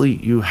conversely,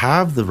 you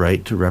have the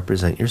right to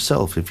represent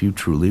yourself if you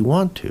truly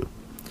want to.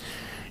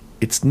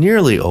 It's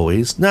nearly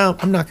always, no,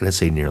 I'm not going to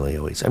say nearly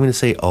always, I'm going to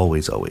say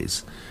always,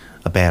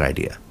 a bad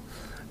idea.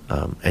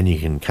 And you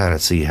can kind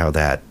of see how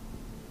that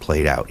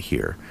played out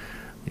here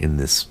in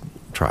this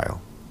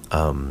trial.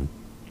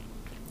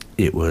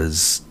 It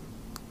was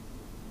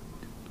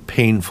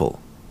painful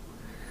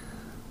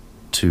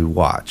to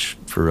watch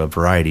for a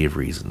variety of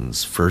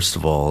reasons. First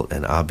of all,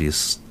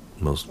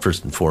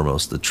 first and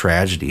foremost, the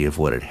tragedy of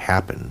what had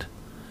happened,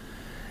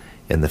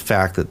 and the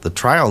fact that the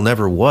trial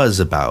never was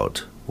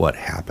about what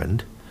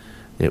happened.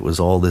 It was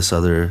all this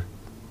other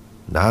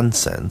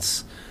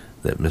nonsense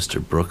that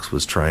Mr. Brooks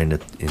was trying to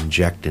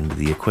inject into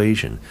the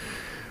equation.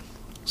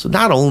 So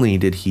not only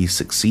did he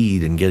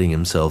succeed in getting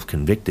himself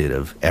convicted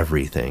of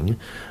everything,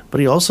 but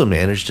he also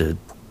managed to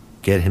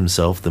get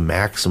himself the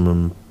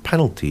maximum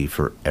penalty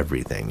for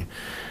everything.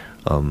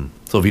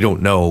 So if you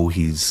don't know,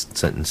 he's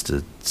sentenced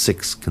to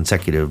 6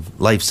 consecutive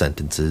life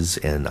sentences,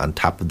 and on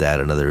top of that,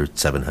 another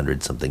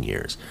 700-something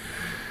years.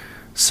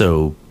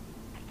 So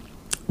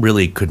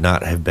really could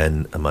not have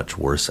been a much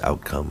worse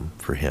outcome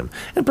for him.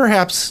 And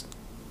perhaps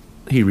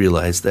he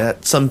realized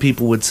that. Some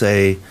people would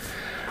say,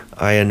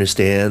 I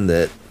understand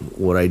that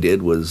what I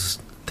did was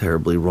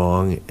terribly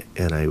wrong,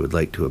 and I would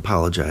like to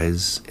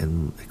apologize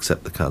and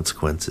accept the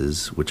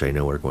consequences, which I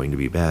know are going to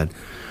be bad.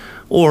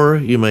 Or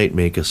you might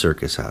make a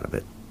circus out of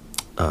it,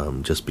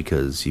 just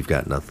because you've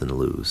got nothing to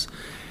lose.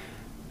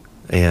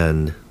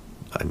 And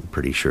I'm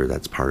pretty sure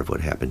that's part of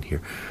what happened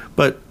here.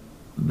 But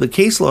the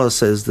case law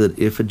says that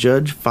if a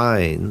judge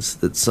finds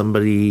that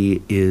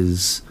somebody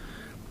is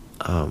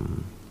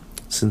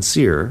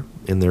sincere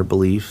in their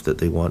belief that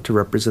they want to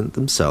represent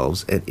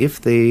themselves, and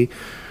if they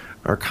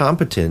are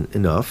competent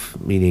enough,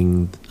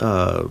 meaning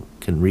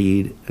can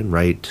read and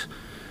write,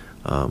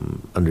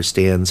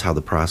 understands how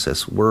the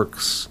process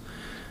works,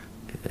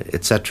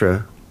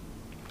 etc.,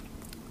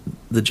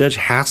 the judge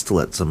has to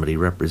let somebody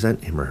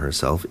represent him or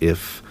herself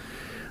if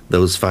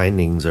those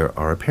findings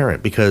are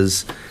apparent.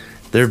 Because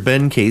there have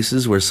been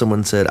cases where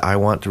someone said, I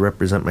want to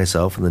represent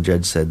myself, and the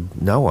judge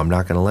said, no, I'm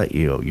not going to let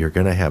you. You're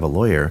going to have a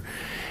lawyer.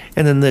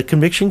 And then the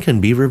conviction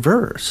can be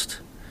reversed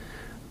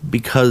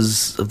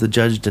because of the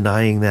judge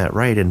denying that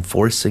right and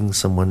forcing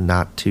someone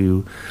not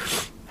to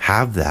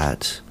have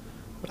that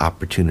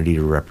opportunity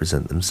to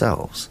represent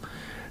themselves.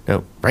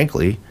 Now,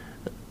 frankly,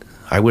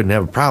 I wouldn't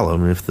have a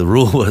problem if the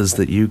rule was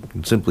that you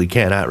simply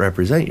cannot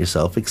represent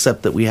yourself,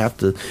 except that we have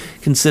to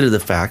consider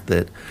the fact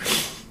that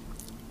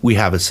we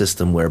have a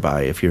system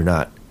whereby if you're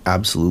not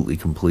absolutely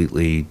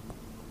completely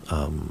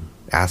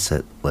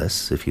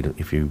assetless,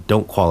 if you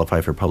don't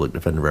qualify for public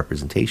defender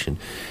representation,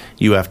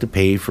 you have to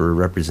pay for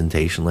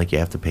representation like you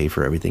have to pay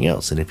for everything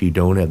else. And if you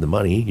don't have the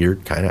money, you're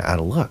kind of out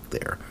of luck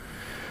there,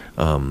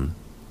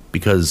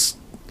 because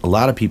a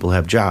lot of people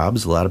have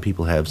jobs, a lot of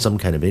people have some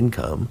kind of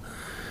income,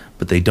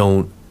 but they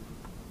don't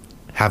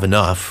have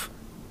enough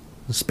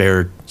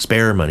spare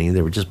money.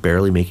 They were just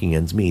barely making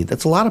ends meet.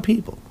 That's a lot of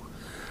people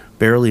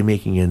barely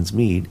making ends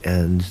meet,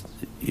 and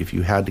if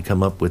you had to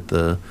come up with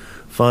the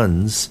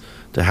funds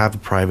to have a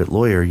private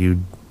lawyer, you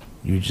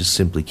just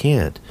simply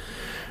can't.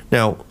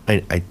 Now,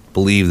 I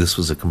believe this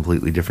was a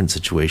completely different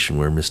situation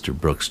where Mr.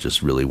 Brooks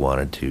just really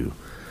wanted to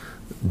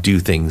do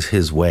things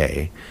his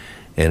way,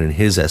 and in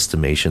his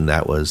estimation,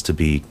 that was to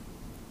be,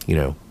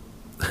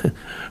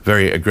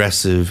 very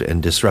aggressive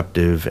and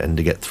disruptive, and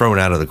to get thrown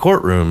out of the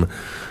courtroom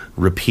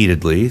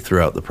repeatedly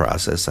throughout the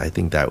process. I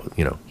think that,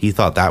 he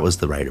thought that was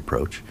the right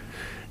approach.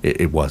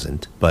 It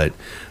wasn't. But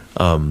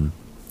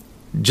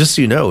just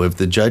so you know, if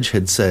the judge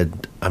had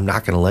said, I'm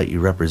not going to let you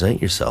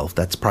represent yourself,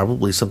 that's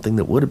probably something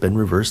that would have been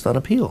reversed on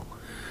appeal.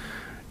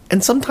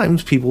 And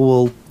sometimes people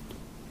will,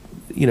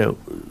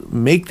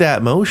 make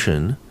that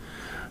motion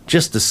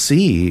just to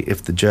see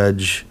if the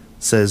judge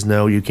says,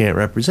 no, you can't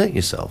represent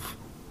yourself,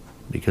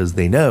 because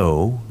they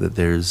know that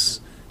there's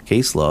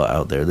case law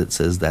out there that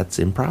says that's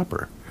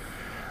improper.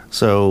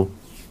 So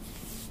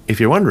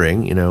if you're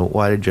wondering,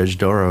 why did Judge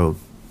Dorow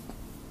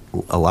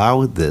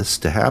allow this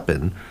to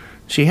happen,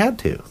 she had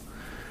to.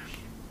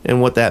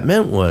 And what that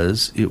meant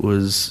was it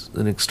was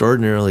an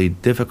extraordinarily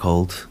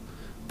difficult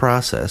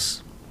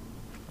process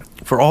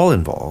for all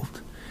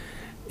involved,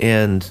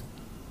 and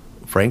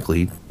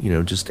frankly,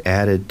 just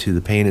added to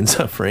the pain and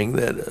suffering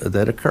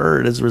that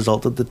occurred as a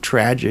result of the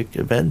tragic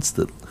events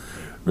that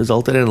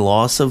resulted in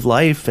loss of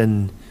life.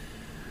 And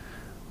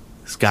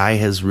this guy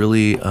has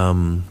really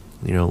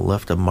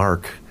left a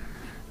mark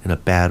in a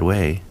bad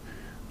way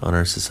on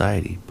our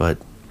society. But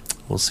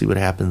we'll see what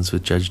happens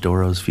with Judge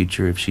Dorow's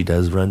future. If she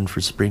does run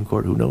for Supreme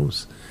Court, who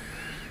knows?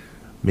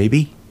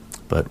 Maybe,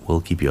 but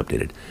we'll keep you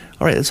updated.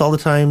 All right, that's all the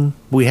time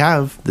we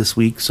have this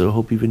week, so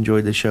hope you've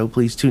enjoyed the show.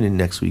 Please tune in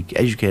next week,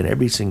 as you can,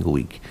 every single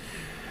week.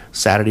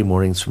 Saturday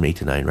mornings from 8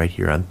 to 9, right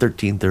here on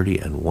 1330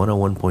 and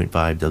 101.5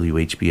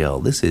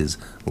 WHBL. This is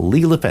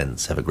Legal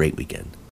Defense. Have a great weekend.